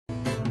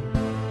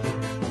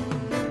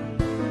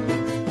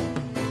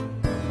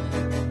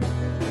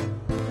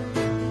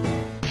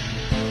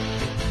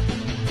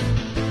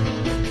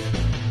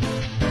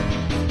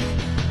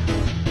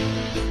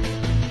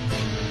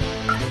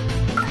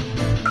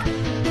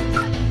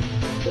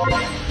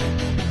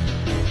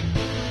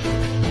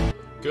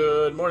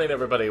Good morning,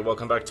 everybody.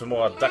 Welcome back to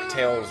more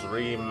DuckTales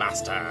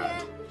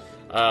Remastered.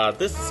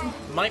 This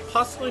might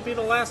possibly be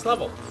the last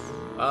level.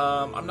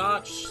 I'm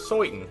not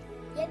certain.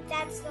 Yep,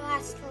 that's the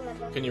last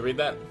level. Can you read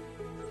that?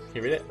 Can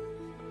you read it?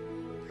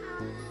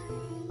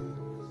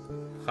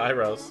 Hi,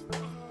 Rose.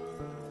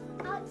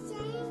 The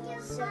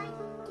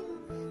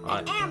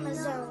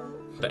Amazon.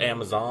 The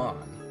Amazon.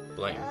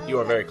 Blaine, you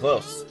are very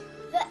close.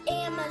 The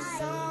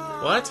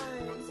Amazon. What?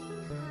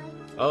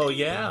 Oh,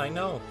 yeah, I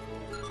know.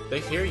 They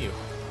hear you.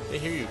 They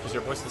hear you because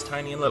your voice is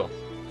tiny and little.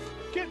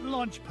 Get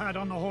Launchpad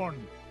on the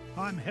horn.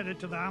 I'm headed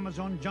to the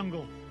Amazon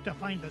jungle to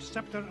find the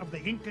scepter of the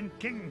Incan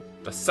King.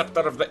 The scepter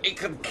of the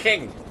Incan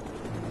King.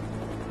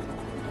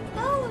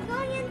 Oh, we're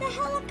going in the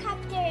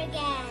helicopter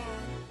again.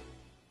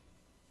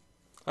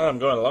 Oh, I'm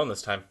going alone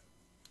this time.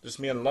 Just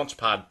me and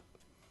Launchpad.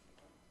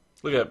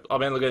 Look at, oh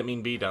man, look at that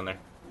mean bee down there.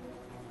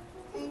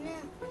 I know.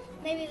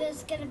 Maybe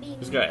there's gonna be.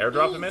 Who's gonna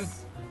airdrop him in?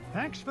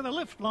 Thanks for the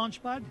lift,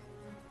 Launchpad.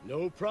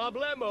 No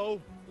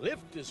problemo.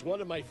 Lift is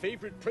one of my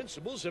favorite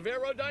principles of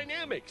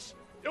aerodynamics.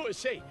 Oh,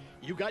 say,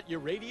 you got your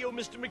radio,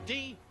 Mr.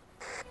 McD?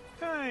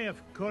 Hey, of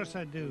course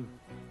I do.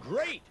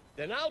 Great.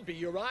 Then I'll be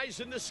your eyes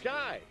in the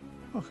sky.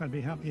 Oh, I'd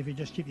be happy if you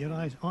just keep your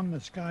eyes on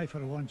the sky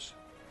for once.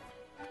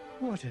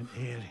 What an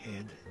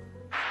airhead.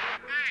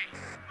 Hey,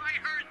 I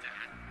heard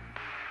that.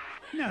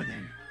 Now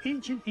then,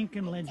 ancient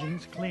Incan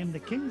legends claim the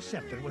king's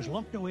scepter was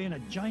locked away in a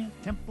giant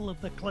temple of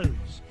the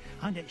clouds,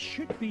 and it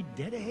should be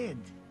dead ahead.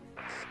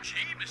 Gee,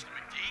 Mr.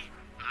 McD,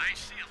 I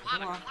see a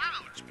lot of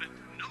clouds, but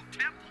no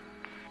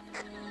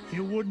temple.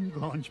 You wouldn't,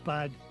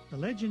 Launchpad. The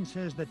legend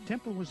says the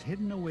temple was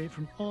hidden away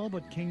from all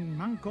but King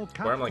Manco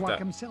Wear 'em like Capac that.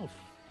 himself.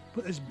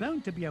 But there's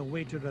bound to be a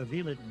way to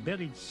reveal it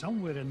buried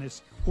somewhere in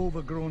this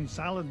overgrown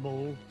salad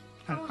bowl,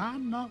 and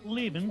I'm not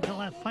leaving till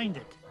I find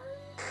it.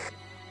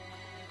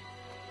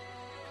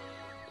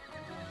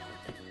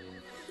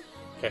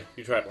 Okay,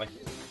 you try it, Blaine.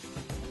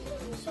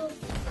 So,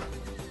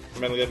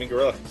 Man, look at me,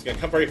 gorilla. He's gonna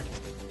come for you.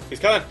 He's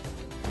coming.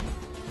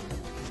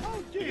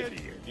 Oh dear.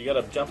 You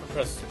gotta jump and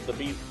press the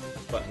B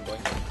button,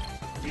 Blaine.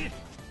 you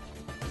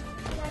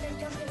gotta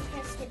jump and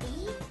press the B.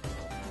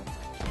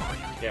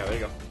 Yeah, there you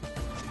go.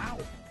 Ow.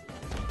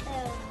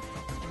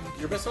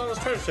 You're missing on this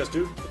treasure chest,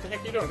 dude. What the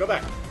heck are you doing? Go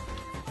back.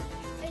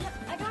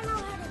 I don't know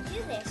how to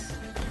do this.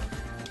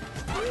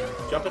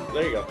 Jump in.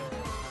 There you go.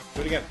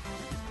 Do it again.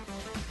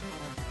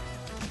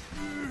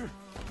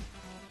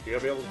 You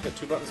gotta be able to hit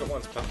two buttons at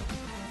once, pal.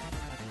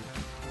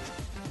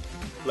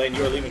 Blaine,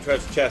 you are leaving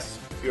treasure chests.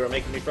 You are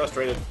making me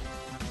frustrated.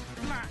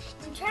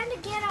 I'm trying to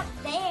get up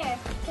there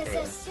because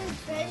there's two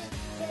treasures.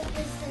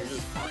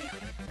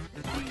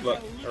 Look,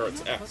 or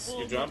it's X.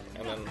 You jump,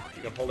 and then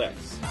you can hold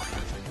X.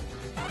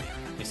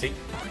 You see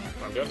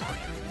what I'm doing?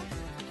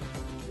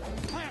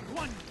 Plant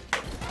one.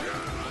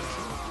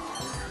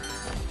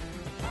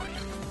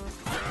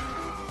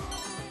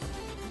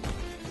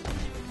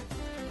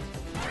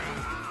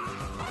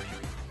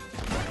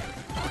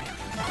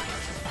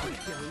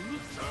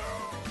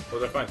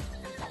 Those are fine.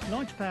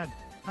 Launchpad,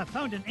 I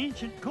found an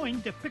ancient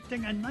coin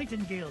depicting a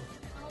nightingale. Neato.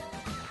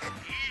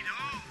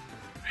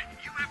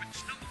 You haven't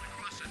stumbled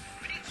across a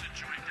pizza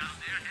joint down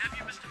there, have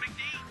you, Mr.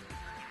 McD?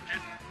 I'm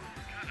getting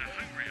kind of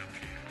hungry up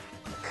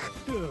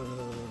here.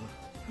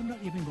 I'm not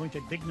even going to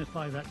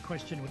dignify that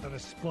question with a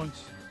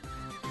response.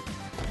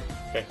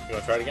 Okay, you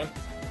wanna try it again?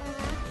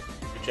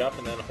 You jump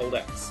and then hold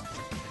X.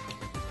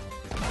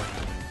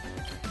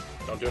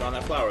 Don't do it on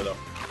that flower, though.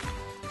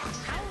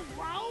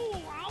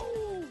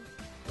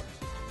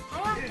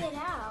 How do I get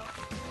out?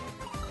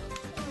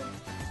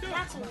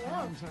 That's a rope.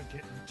 Arms are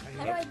getting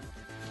How do tired. I?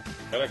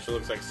 That actually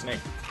looks like a snake.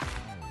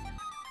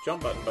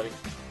 Jump button, buddy.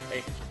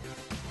 Hey.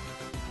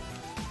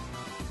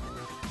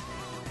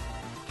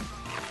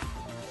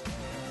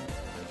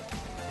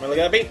 Come on, look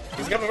at that beat.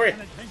 He's coming for you.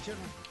 An adventurer.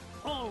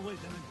 Always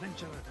an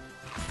adventurer.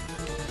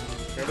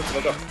 Here, let's go.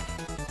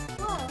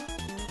 Whoa.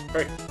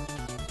 Hurry.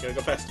 You gotta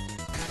go fast.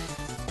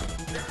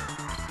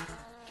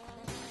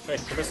 Hey,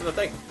 you're missing the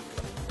thing.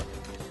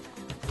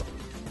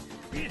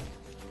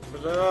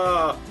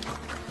 Ah.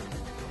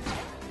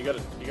 You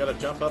gotta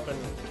jump up and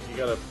you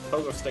gotta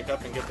pogo stick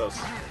up and get the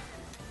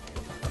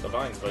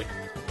vines, buddy.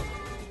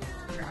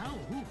 I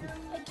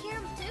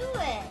can't do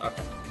it.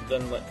 Okay,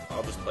 then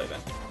I'll just play then.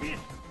 I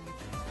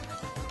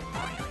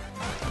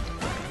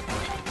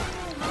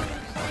don't know how to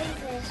play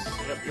this.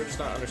 Yep, you're just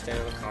not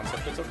understanding the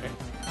concept. It's okay.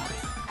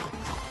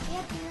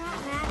 Yep, you're not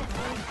mad at me.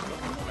 I'm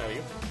not mad at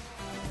you.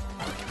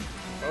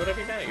 Why would I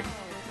be mad at you?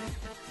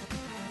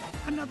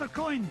 Another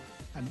coin.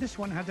 And this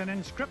one has an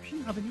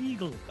inscription of an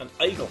eagle. An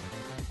eagle.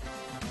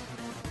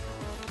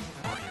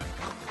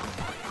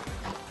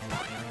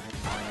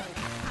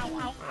 Ow,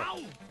 ow, ow!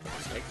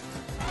 Snake.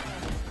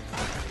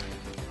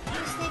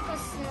 You think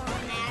us so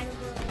mad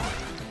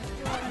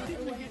I think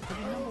we get to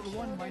be number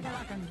one by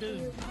fucking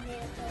doom.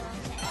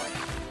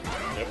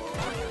 Yep.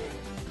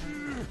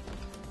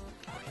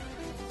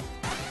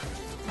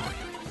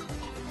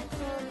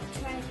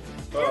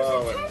 There's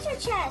Oh, a wait. treasure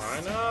chest.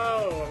 I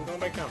know. I'm going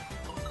back down.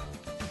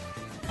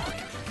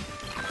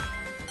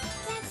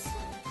 That's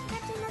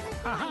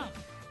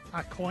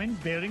A coin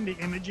bearing the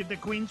image of the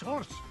Queen's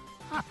horse.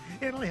 Ha,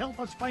 it'll help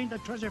us find the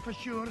treasure for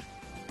sure.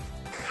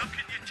 How can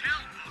you tell,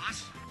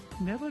 boss?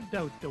 Never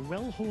doubt the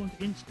well-honed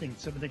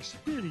instincts of an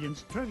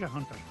experienced treasure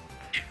hunter.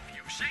 If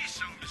you say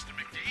so, Mr.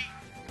 McD.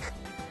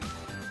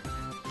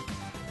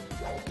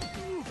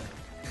 Ooh,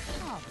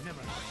 I've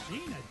never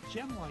seen a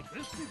gem like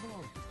this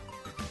before.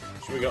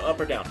 Should we go up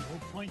or down? No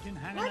point in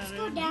hanging Let's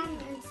go around down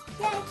here.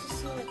 instead to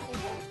see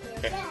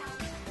what they have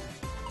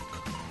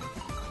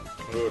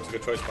there. Ooh, it's a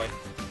good choice, Blaine.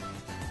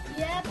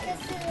 Yeah, because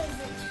there was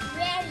a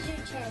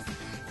treasure chest.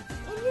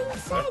 And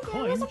inside A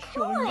there was a coin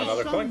showing coin. the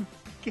Another sun. coin?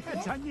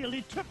 Kids, I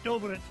nearly tripped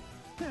over it.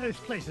 This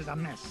place is a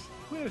mess.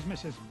 Where's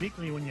Mrs.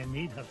 Beakley when you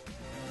need her?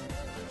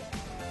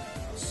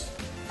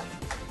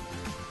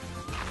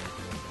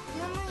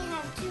 You only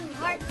have 2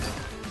 hearts.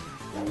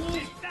 You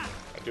need...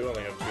 I do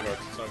only have 2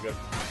 hearts. It's not good.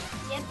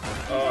 Yep.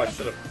 Oh, I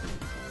should have.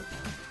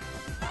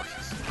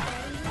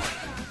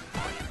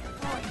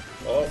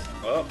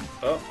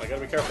 Oh, I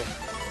gotta be careful.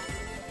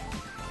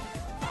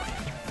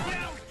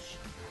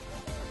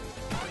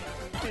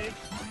 It's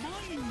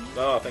mine.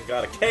 Oh, thank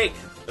God, a cake!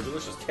 A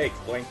delicious cake,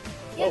 Blaine.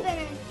 You're Oh,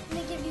 gonna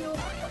give you a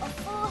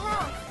full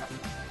health.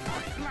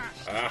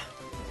 ah.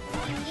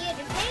 You need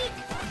a cake.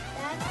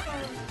 That's for...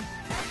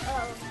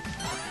 Oh.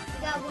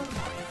 We got one.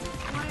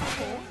 One of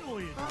them. Oh,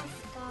 yeah. Both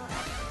got...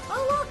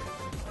 Oh, look!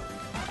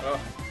 Oh,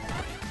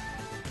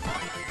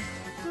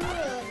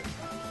 Good.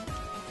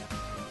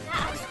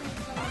 That ice cream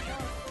sounds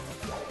good.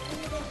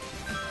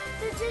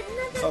 There's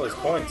another all these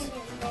coin coins. in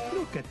there.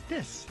 Look at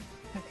this.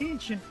 An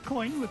ancient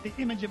coin with the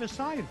image of a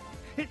scythe.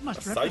 It must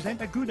A scythe?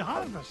 represent a good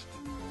harvest.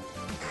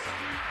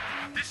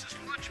 This is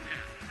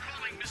Lunchpad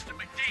calling Mr.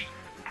 McD.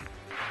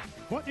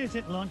 What is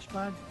it,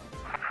 Launchpad? I'm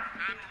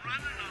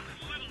running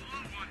a little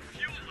low on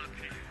fuel up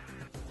here.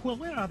 Well,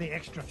 where are the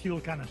extra fuel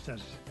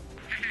canisters?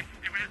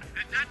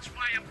 Well, that's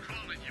why I'm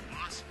calling you,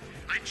 boss.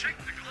 I checked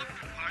the glove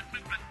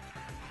compartment, but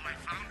all I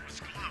found was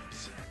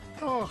gloves.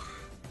 Oh,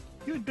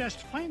 you'd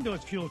best find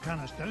those fuel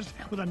canisters,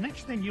 or the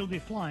next thing you'll be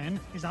flying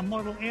is a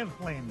model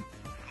airplane.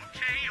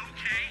 Okay.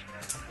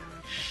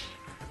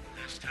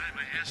 Last time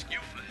I asked you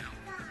for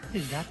help.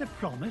 Is that a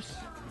promise?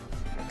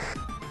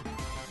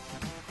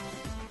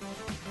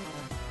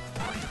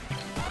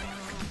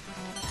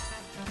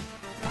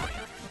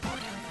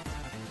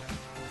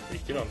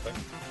 you don't think?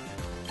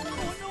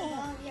 Oh, no.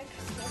 Oh, yeah,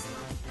 'cause there's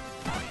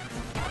not.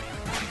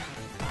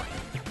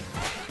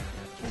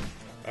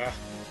 Ah.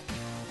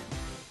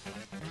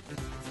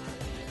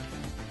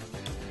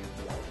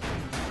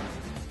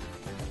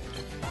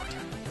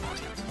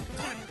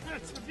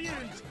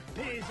 Perseverance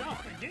pays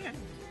off again.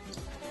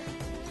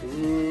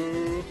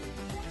 Ooh.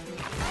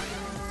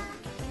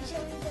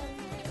 Show me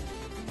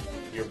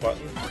the... Your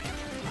button?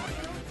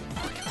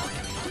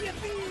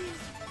 Yippee!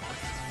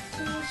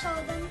 Can you show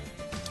them?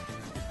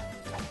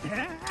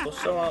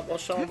 We'll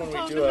show them when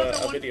we do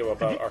a video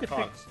about our Predict the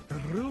cons. fix. The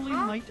ruling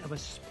might of a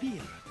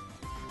spear.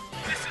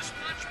 This is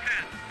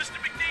Lunchpad. Mr.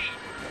 McD.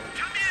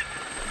 Come in,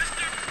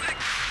 Mr. Mc...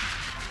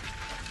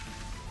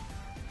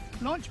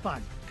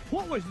 Launchpad,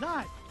 what was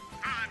that?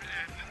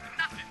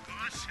 Nothing,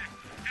 boss.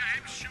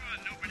 I'm sure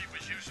nobody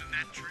was using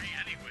that tree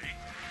anyway.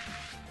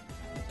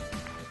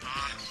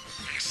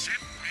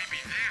 Except maybe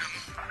them.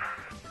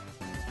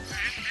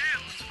 And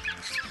them.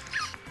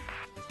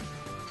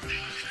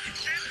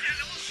 And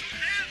also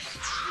them.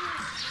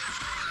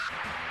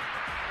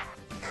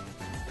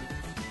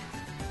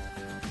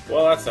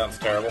 Well, that sounds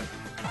terrible.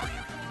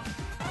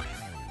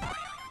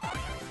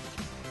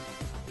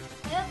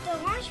 I hope the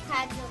launch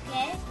pad's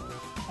okay.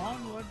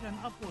 Onward and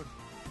upward.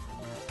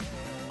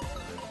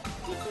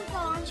 Do you think the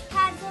launch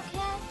pad's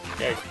okay?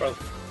 Yeah, he's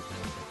probably.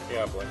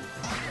 Yeah, Blaine.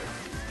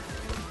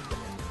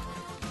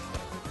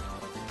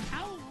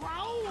 Ow,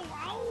 ow,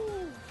 ow!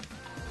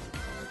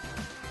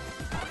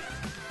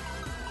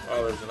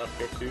 Oh, there's enough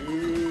here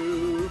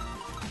too.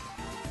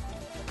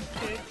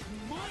 It's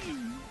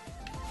mine.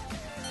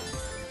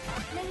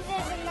 Maybe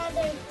there's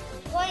another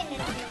coin in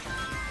here.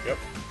 Yep.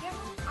 Yep,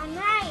 I'm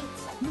right.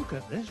 Look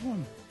at this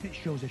one. It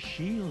shows a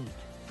shield.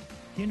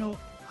 You know,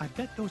 I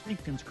bet those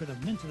Incans could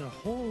have minted a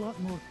whole lot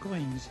more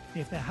coins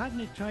if they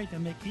hadn't tried to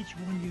make each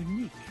one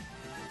unique.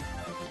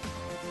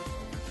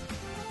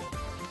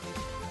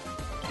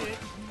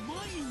 It's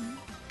mine.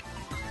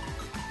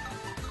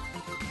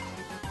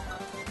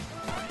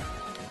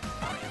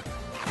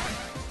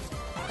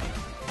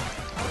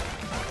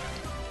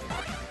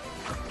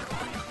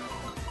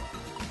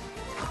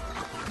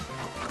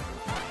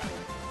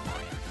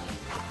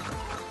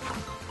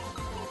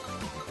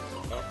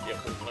 Oh,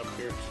 yep, there's enough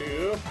here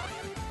too.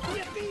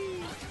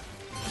 Yippee!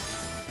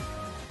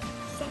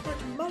 So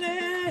much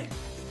money!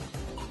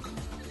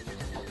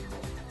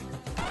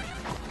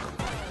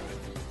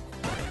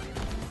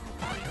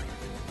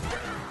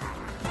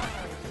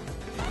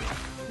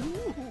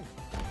 Ooh.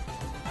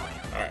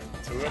 Alright,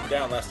 so we went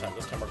down last time.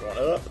 This time we're going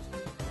up.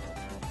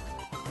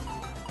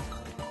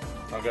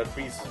 Oh, good.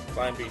 Bees.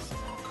 Flying bees.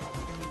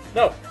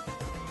 No!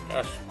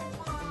 Gosh.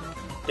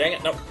 Dang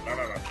it. No. No.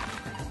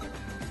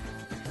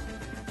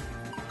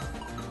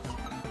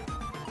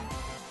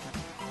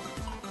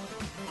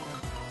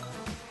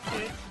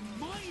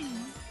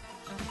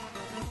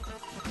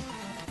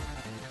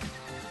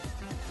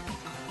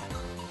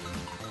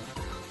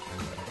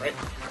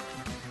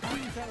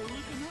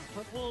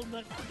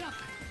 Donald the Duck.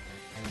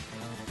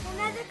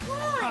 Another coin.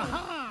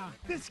 Aha!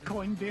 This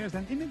coin bears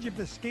an image of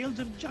the scales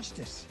of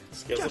justice.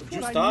 Scales Just of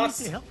what I justice.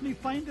 need to help me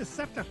find the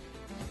scepter.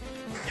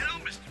 You know,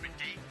 Mr.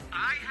 McD,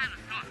 I had a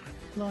thought.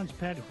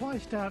 Launchpad, why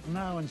start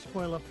now and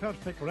spoil a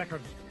perfect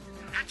record?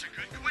 That's a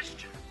good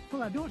question.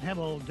 Well, I don't have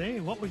all day.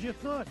 What was your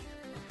thought?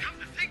 Come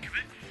to think of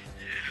it,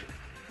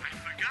 I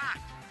forgot.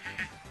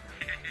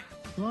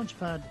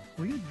 Launchpad,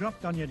 were you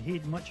dropped on your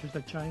head much as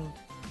a child?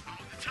 All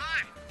the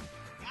time.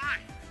 Why?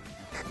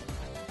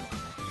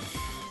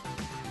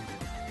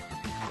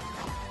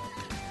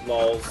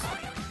 Lols.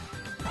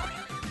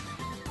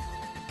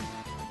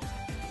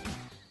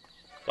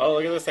 Oh,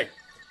 look at this thing.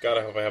 God,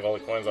 I hope I have all the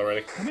coins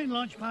already. Come in,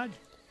 Launchpad.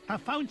 I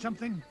found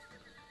something.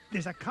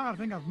 There's a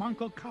carving of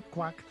Manco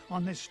Copquack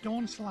on this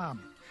stone slab,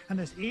 and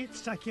there's 8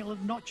 circular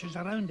notches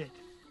around it.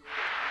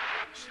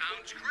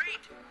 Sounds great.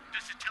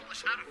 Does it tell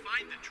us how to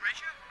find the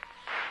treasure?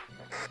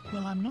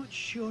 Well, I'm not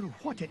sure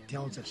what it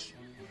tells us,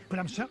 but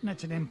I'm certain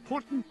it's an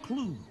important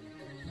clue.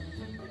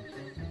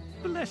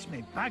 Bless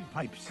me,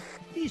 bagpipes.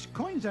 These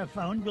coins I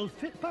found will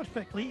fit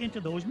perfectly into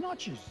those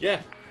notches.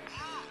 Yeah.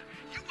 Oh,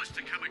 you must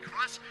have come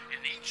across an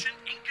ancient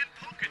Incan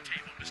poker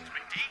table, Mr.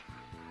 McD.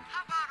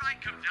 How about I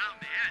come down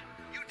there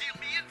and you deal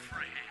me in for a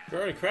hand? We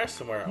already crashed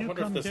somewhere. I You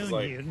wonder if come this down is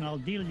like... here and I'll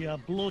deal you a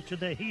blow to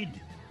the head.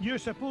 You're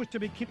supposed to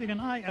be keeping an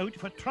eye out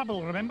for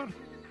trouble, remember? All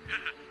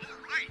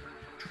right.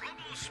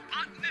 Trouble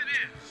spotting it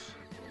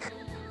is.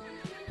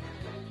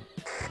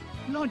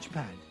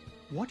 Launchpad,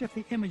 what if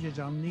the images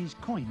on these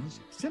coins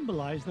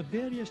symbolize the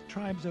various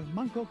tribes of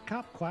Manco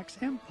Copquack's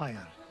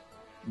empire?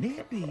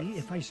 Maybe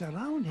if I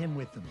surround him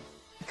with them.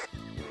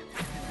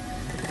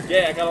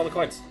 Yeah, I got all the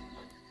coins.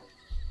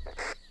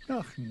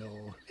 Oh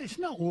no, it's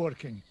not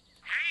working.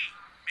 Hey,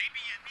 maybe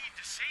you need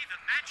to say the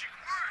magic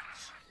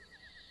words.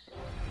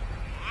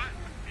 Or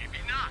maybe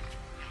not.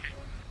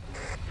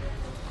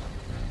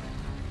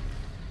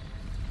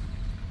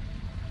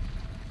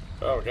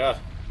 Oh, God.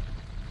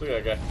 Look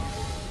at that guy.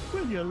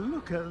 Will you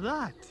look at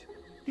that?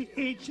 The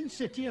ancient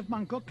city of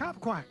Manco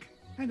Copquack.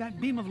 And that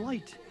beam of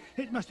light.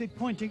 It must be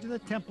pointing to the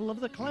Temple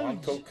of the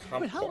Clouds. Manco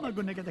But how am I Copquack.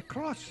 going to get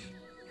across?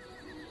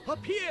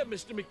 Up here,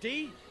 Mr.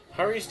 McD.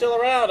 How are you still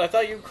around? I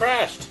thought you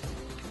crashed.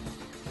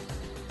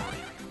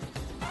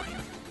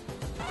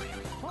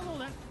 Follow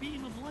that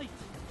beam of light.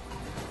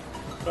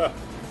 Huh.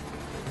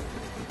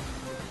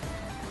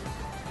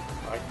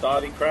 I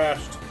thought he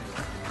crashed.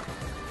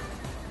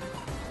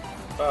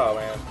 Oh,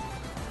 man.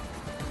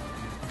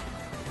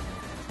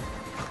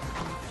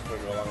 Just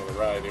gonna go along with the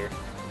ride here.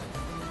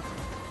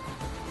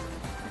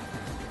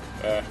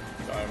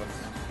 Diamonds.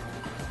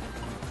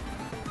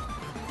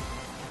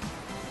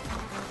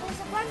 There's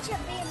a bunch of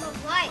beam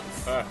of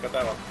lights. Ah, got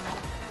that one.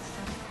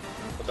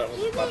 Put that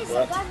He one. needs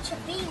a bunch of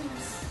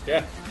beams.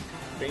 Yeah.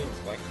 Beans,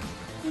 like.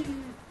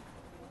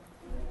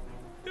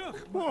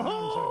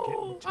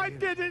 Whoa! I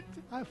did it!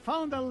 I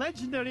found the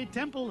legendary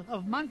temple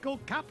of Manco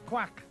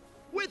Copquack.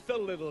 With a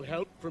little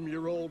help from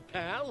your old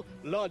pal,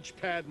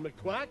 Launchpad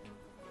McQuack.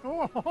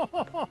 Oh,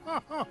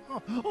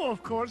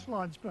 of course,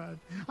 Launchpad.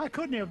 I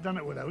couldn't have done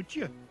it without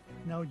you.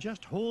 Now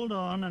just hold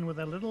on, and with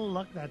a little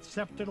luck, that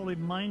scepter will be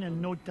mine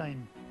in no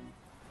time.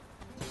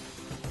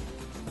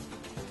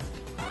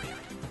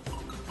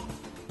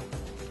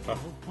 No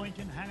point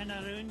in hanging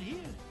around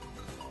here.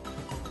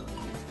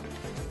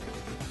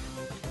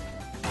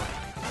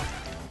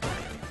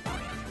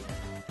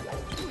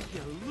 Would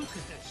you look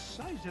at the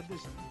size of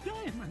this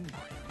diamond?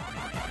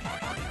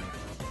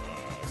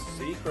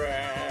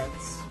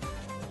 Secrets.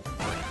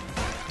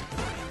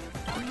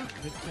 Look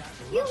at that.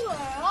 You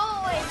are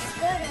always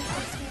good at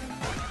this game.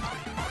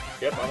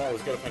 Yep, I'm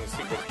always good at finding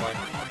secrets, Mike.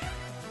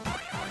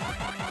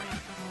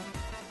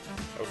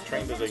 I was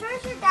trained as There's a a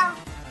treasure down.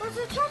 There's a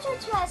treasure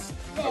chest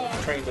there.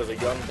 trained as a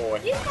young boy.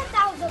 You thought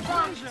that was a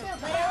box too,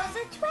 but it was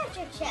a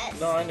treasure chest.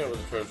 No, I knew it was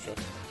a treasure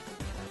chest.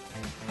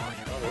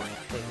 Oh, there's a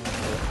treasure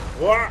chest.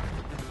 What?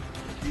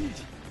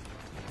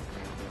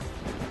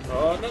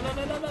 Oh, no, no,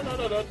 no, no, no, no,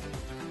 no, no.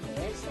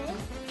 Here's it.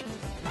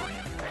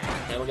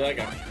 Hey, look at that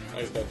guy. Oh,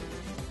 he's dead.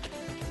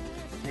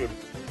 Good.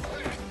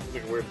 He's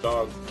like a weird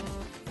dog.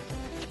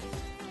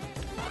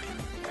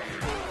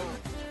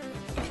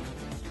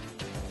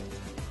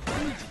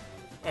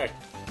 Hey.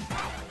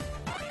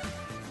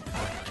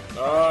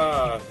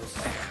 Ah, this...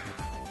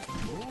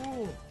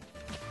 Oh,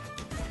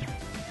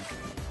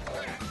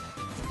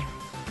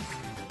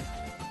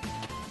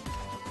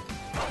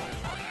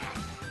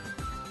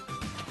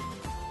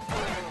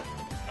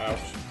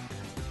 Ouch.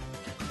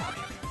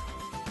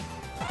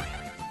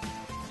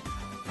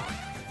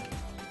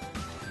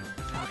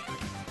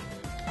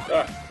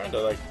 Ah, trying to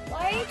like...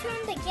 Why are you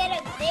trying to get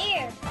up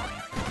there?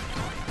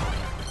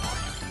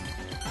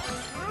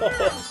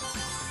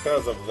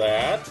 Because of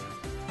that.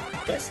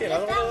 Did I see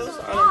another one of those?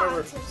 I don't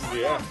remember.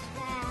 Yeah.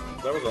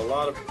 That was a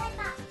lot of...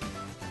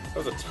 That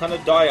was a ton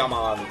of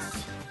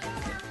diamonds.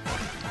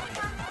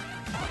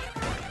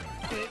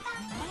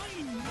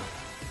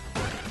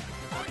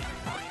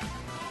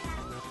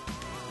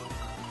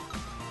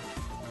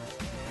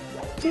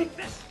 take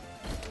this.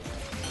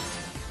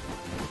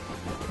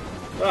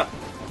 Ah,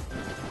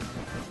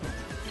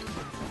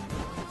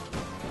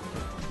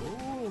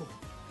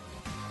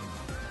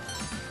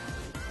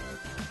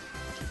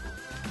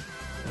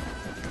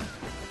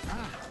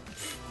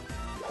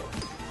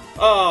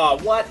 Oh,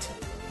 what?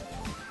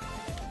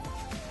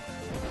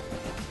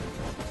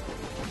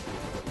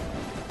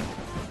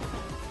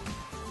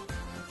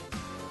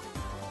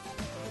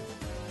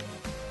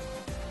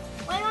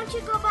 Why don't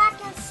you go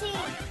back and see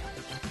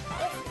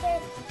if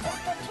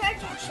the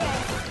treasure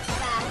chest is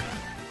back?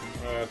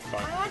 That's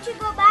fine. Why don't you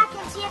go back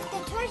and see if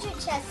the treasure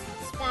chest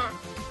is back?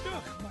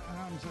 Ugh, my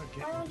arms are Why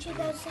getting... don't you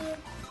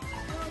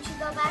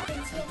go back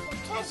and see if the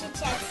treasure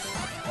chest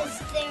is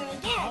there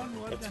again?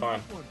 Onward It's and fine.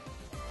 upward.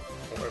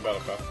 Don't worry about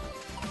it, pal.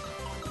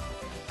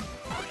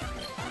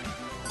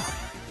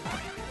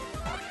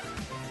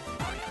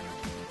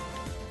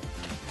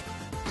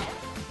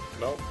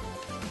 Nope.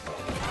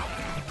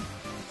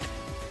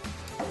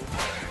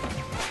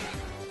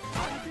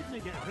 How didn't they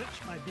get rich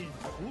by being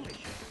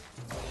foolish?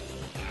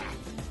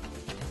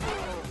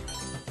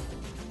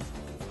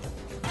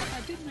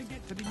 I didn't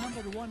get to be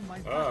number one by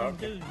Oh,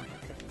 backing okay. down.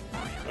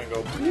 I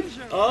go.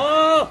 Treasure.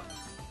 Oh!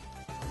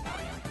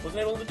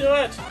 Wasn't able to do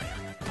it.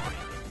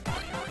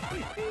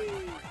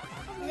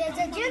 There's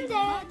a gem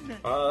there.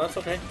 That's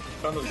okay.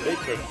 Found those big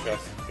treasure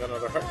chests. Got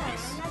another heart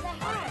piece. Another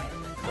heart.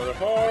 Another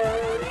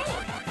heart.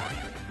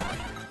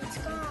 It's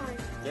gone.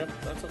 Yep,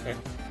 that's okay.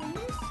 I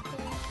missed it.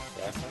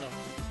 Yes, I know.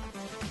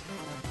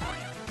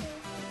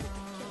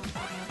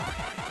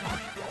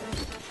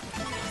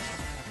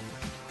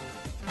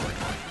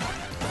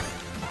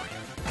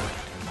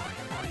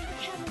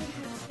 How many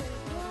hearts there?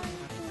 1,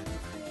 2,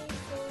 3,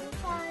 4,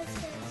 5,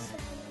 6,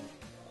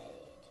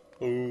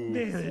 7. Ooh.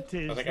 There it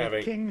is, I think I have the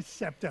 8. King's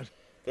Scepter.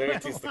 There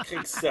it is, the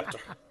King's Scepter.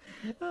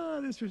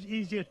 Oh, this was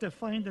easier to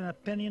find than a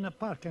penny in a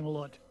parking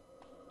lot.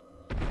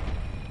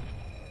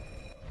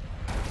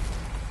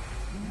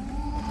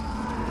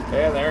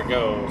 And there it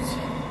goes.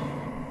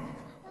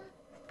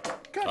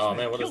 Gosh, Oh, my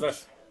man, what is kilts.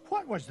 this?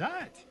 What was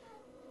that?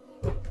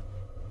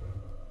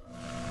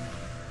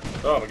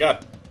 Oh my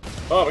god.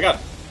 Oh my god.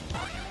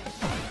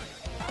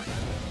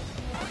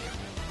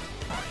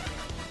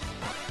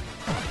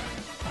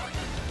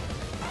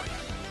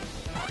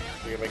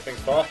 You gonna make things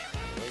fall?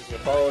 He's gonna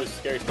follow his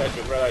scary statue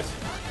with red eyes.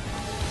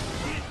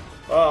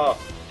 Oh.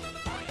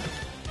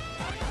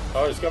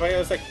 Oh, he's coming in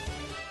this thing.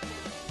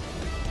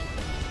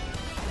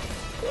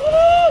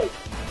 Woo!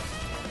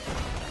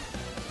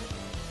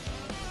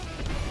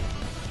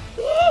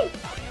 Woo!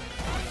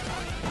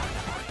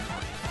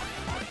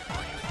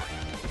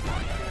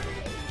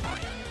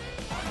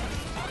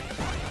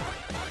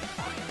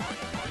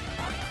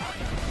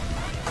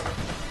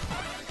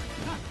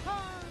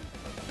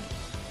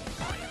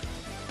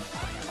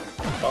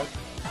 Bonk.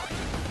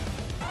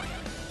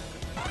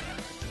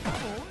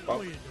 Oh,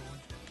 no, you don't.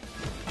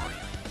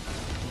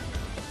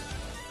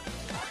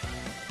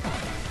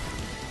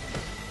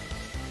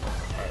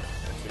 Alright,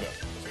 what's he doing?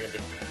 What's he gonna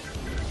do?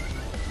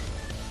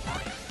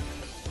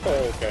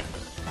 Oh, okay.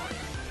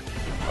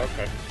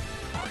 Okay.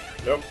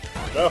 Nope.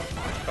 No.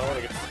 I don't want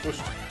to get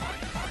squished.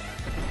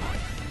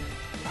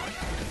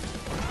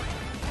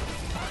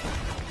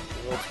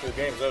 These old school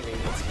games, that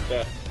means instant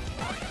death.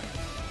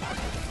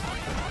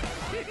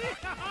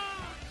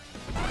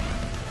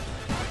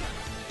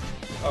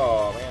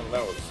 Oh man,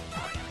 that was.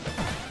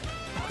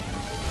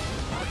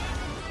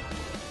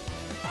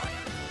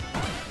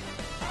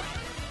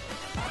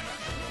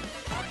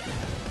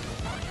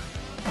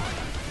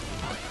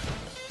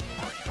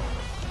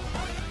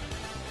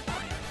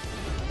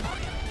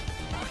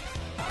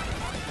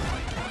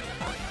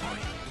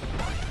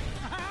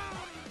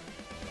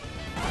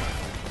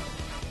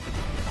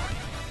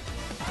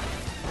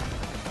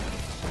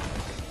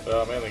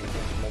 Oh man, they can go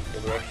in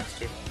multiple directions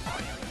too.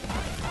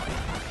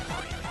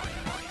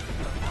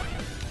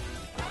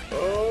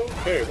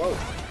 Okay, whoa.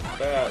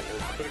 That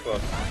was pretty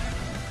close.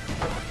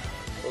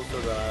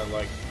 Closer than I'd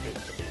like it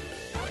to be.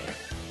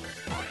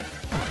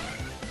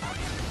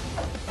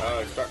 Oh,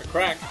 it's starting to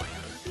crack.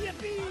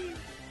 Yippee!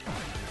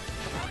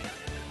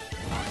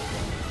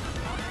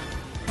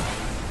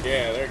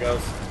 Yeah, there it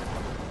goes.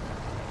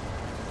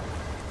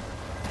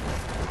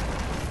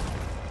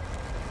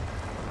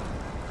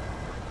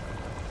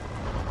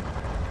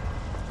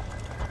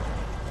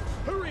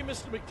 Hurry,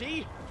 Mr.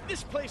 McD!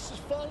 This place has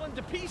fallen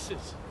to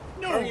pieces.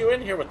 No, How are you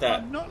in here with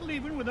that? I'm not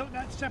leaving without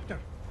that scepter.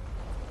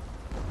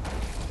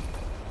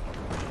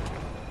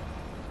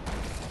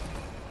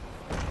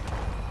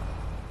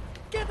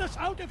 Get us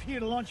out of here,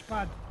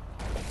 Launchpad.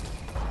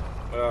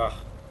 Ugh.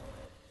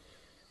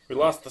 We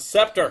lost the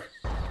scepter.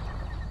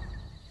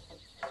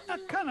 I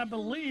cannot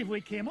believe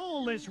we came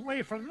all this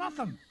way for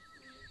nothing.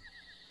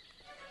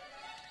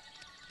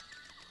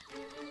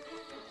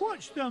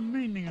 What's the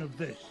meaning of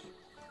this?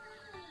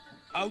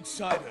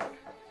 Outsider,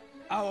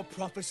 our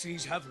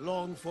prophecies have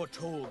long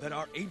foretold that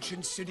our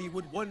ancient city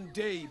would one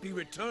day be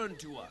returned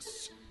to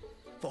us.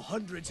 For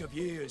hundreds of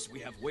years we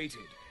have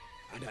waited,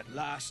 and at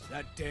last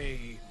that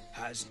day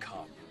has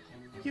come.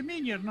 You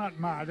mean you're not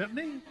mad at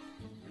me?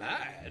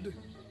 Mad?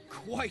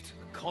 Quite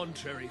the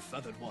contrary,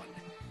 Feathered One.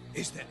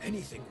 Is there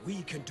anything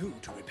we can do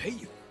to repay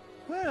you?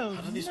 Well,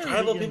 How do these now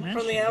tribal that you people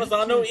from the mention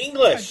Amazon it, know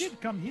English? I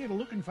did come here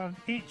looking for an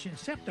ancient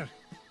scepter.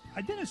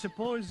 I didn't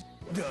suppose...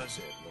 Does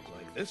it look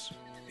like this?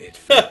 It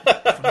fell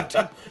from the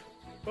temple.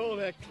 Oh,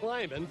 they're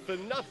climbing for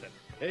nothing.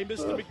 Hey,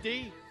 Mr.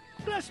 McD?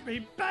 Bless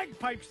me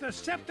bagpipes, the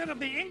scepter of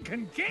the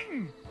Incan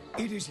king!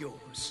 It is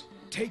yours.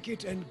 Take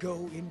it and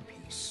go in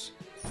peace.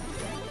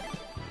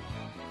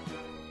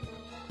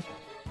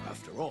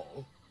 After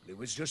all, it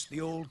was just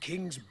the old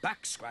king's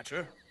back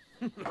scratcher.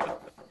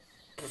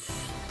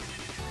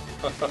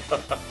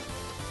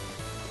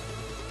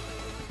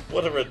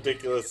 What a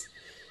ridiculous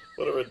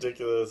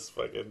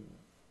fucking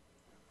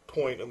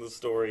point in the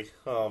story.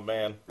 Oh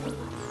man.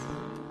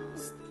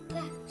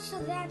 So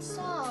that's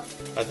all.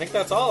 I think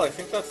that's all. I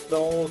think that's the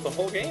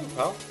whole game,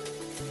 pal.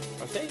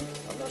 I think.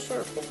 I'm not sure.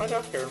 We'll find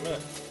out here in a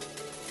minute.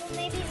 Well,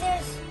 maybe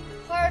there's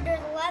harder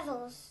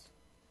levels.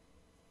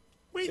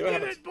 We See what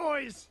did happens. it,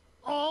 boys!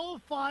 All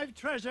 5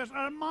 treasures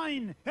are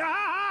mine!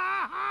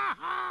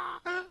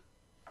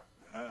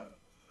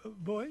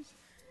 Boys?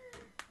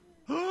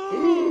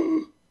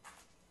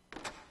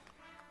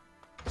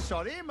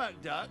 Sorry,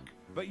 McDuck,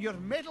 but your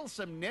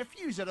meddlesome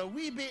nephews are a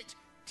wee bit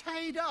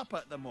tied up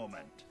at the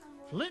moment.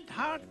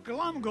 Flintheart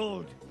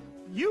Glomgold,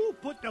 you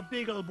put the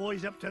Beagle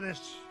boys up to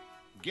this.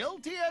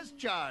 Guilty as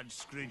charged,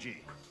 Scroogey.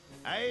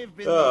 I've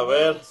been Oh, the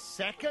man. world's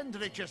second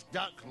richest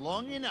duck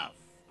long enough.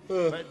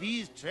 But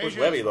these treasures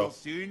Webby, though? will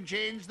soon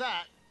change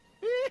that.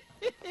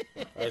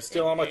 I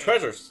steal all my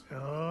treasures.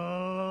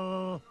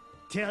 Oh,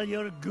 tell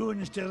your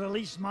goons to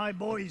release my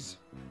boys.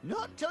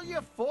 Not till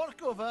you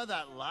fork over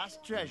that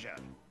last treasure.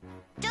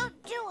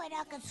 Don't do it,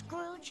 Uncle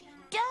Scrooge.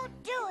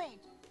 Don't do it.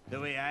 The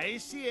way I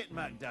see it,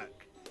 McDuck,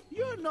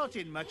 you're not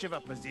in much of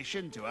a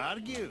position to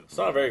argue. It's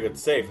not a very good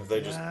safe if they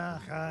just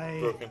Aye.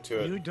 broke into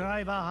it. You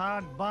drive a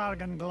hard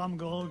bargain,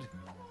 Glomgold.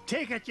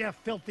 Take it, you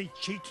filthy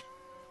cheat.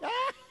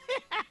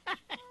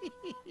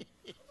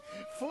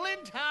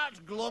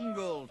 Flintheart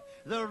Glomgold,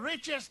 the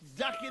richest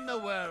duck in the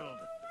world.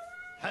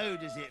 How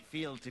does it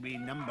feel to be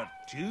number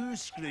 2,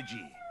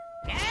 Scroogey?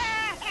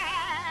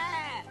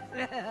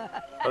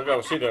 Oh god,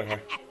 what's she doing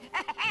here?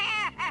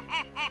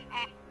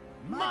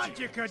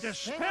 Magica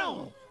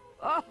dispel.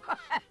 Oh,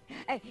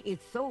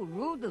 it's so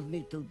rude of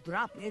me to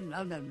drop in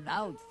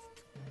unannounced.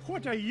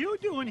 What are you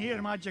doing here,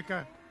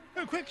 Magica?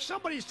 Quick,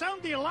 somebody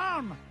sound the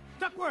alarm.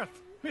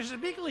 Duckworth, Mrs.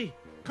 Beakley,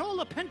 call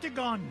the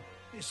Pentagon.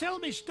 Sell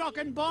me stock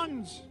and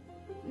bonds.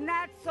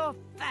 Not so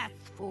fast,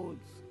 fools.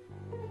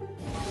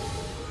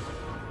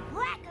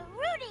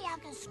 Whack-a-roody,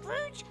 Uncle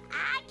Scrooge.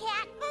 I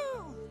can't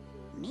move.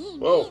 Me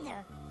Whoa.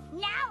 neither.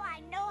 Now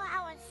I know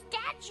how a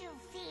statue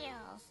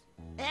feels.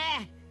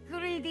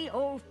 Greedy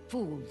old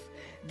fools.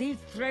 These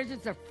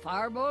treasures are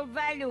far more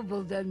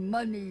valuable than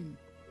money.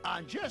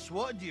 And just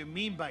what do you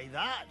mean by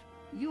that?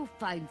 You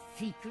find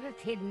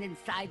secrets hidden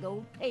inside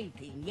old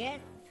painting, yes?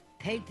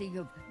 Painting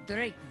of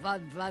Drake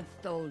von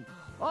Gladstone,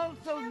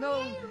 also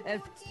known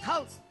as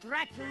Count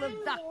Dracula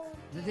Duck.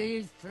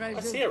 These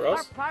treasures see it, Rose.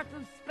 are part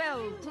of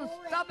spell to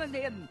summon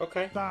him.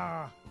 Okay.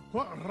 Ah,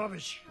 what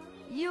rubbish.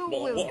 You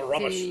What will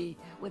rubbish. see.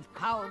 With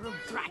power of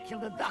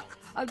Dracula Duck,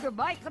 under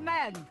my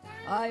command,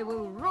 I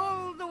will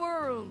rule the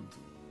world.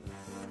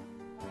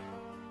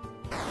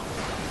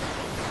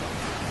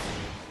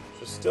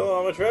 Just stealing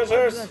all my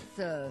treasures.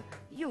 Unless,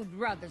 you'd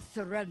rather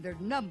surrender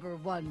number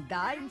 1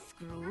 dime,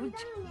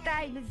 Scrooge.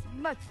 Dime is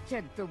much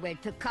gentler way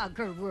to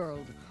conquer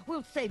world.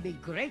 Will save me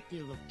great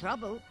deal of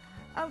trouble.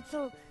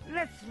 Also,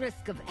 less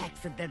risk of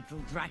accidental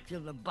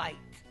Dracula bite.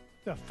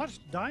 The first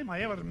dime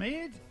I ever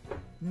made?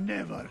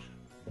 Never.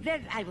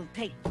 Then I will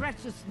take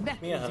precious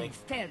metals honey.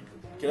 instead.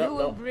 Get up, You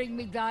will no. bring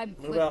me dime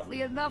Move out.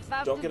 quickly enough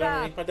after Don't get that.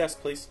 underneath my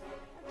desk, please.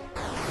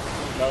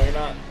 No, you're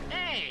not.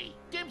 Hey,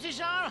 Dims is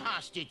our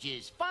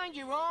hostages. Find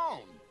your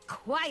own.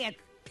 Quiet,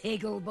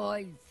 piggle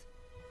boys.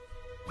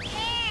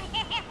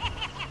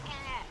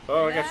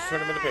 Oh, I got to turn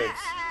them into pigs.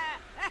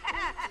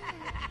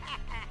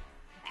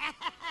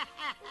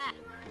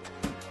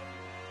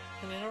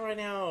 Right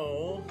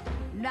now.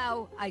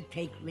 Now I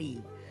take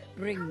leave.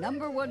 Bring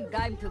number 1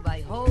 dime to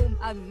my home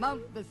on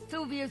Mount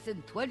Vesuvius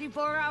in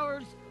 24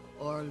 hours,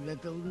 or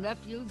little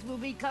nephews will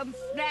become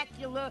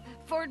Snackula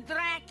for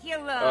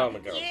Dracula. Oh my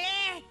god.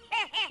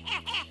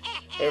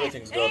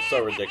 Everything's going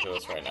so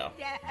ridiculous right now.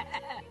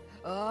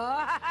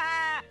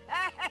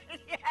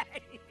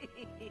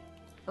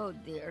 Oh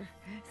dear.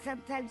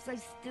 Sometimes I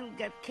still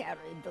get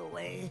carried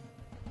away.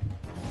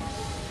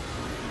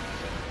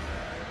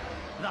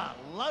 That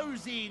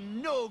lousy,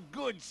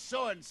 no-good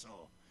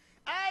so-and-so.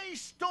 I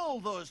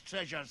stole those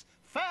treasures,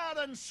 fair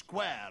and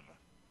square.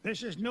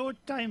 This is no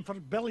time for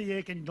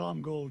bellyache and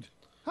Glomgold.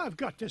 I've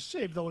got to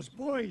save those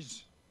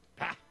boys.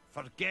 Ha,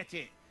 forget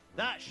it.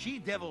 That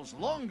she-devil's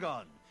long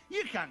gone.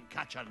 You can't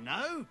catch her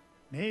now.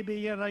 Maybe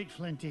you're right,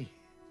 Flinty.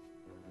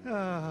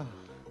 Ah,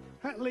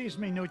 that leaves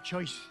me no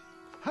choice.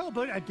 How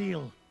about a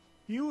deal?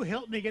 You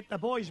help me get the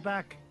boys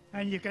back,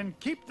 and you can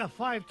keep the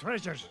 5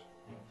 treasures.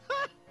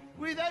 Ha!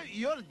 Without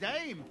your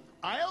dime,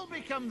 I'll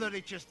become the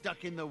richest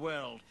duck in the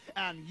world,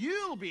 and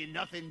you'll be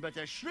nothing but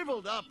a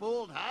shriveled-up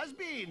old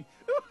has-been.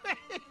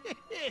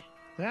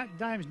 That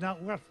dime's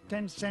not worth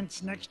 10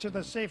 cents next to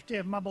the safety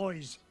of my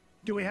boys.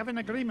 Do we have an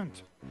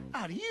agreement?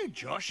 Are you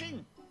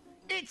joshing?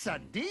 It's a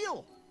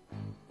deal.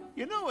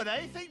 You know what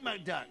I think,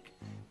 McDuck?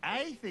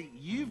 I think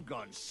you've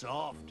gone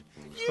soft.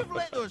 You've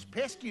let those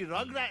pesky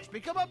rugrats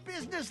become a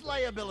business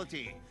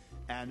liability.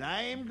 And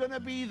I'm gonna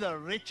be the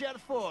richer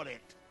for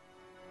it.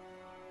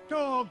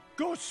 Oh,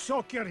 go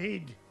soak your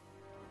head.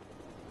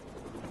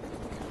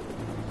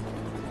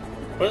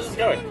 Where's this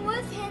going? Coming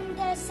with him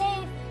to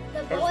save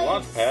the There's boys. the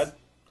launch pad.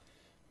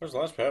 Where's the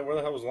launch pad? Where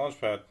the hell was the launch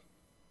pad?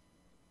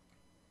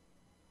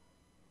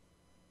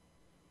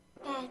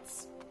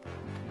 That's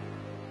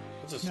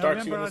Let's just Now start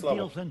remember shooting this our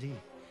deal, level. Flinty.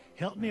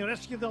 Help me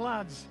rescue the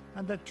lads,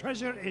 and the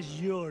treasure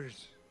is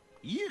yours.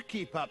 You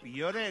keep up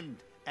your end,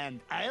 and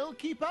I'll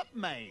keep up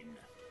mine.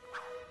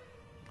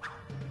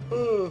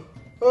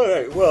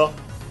 Alright, well.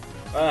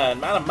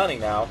 I'm out of money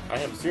now. I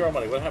have 0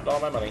 money. What happened to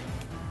all my money?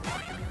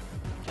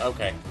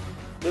 Okay.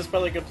 This is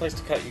probably a good place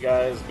to cut, you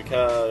guys,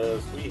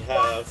 because we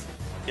have...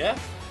 Yeah?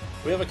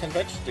 We have a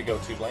convention to go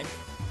to, Blaine.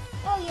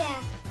 oh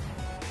yeah.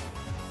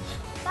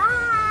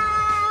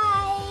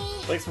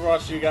 Bye. Thanks for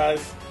watching, you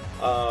guys.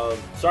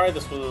 Sorry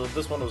this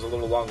one was a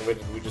little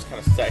long-winded. We just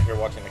kind of sat here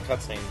watching the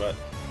cutscene, but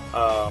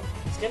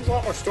this game's a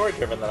lot more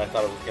story-driven than I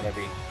thought it was going to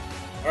be.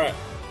 Alright,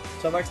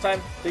 until next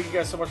time, thank you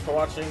guys so much for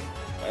watching,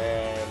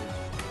 and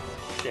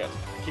shit,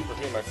 I keep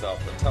repeating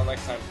myself. Until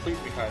next time, please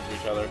be kind to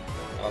each other,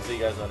 and I'll see you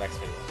guys in the next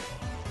video.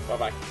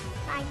 Bye-bye.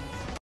 Bye.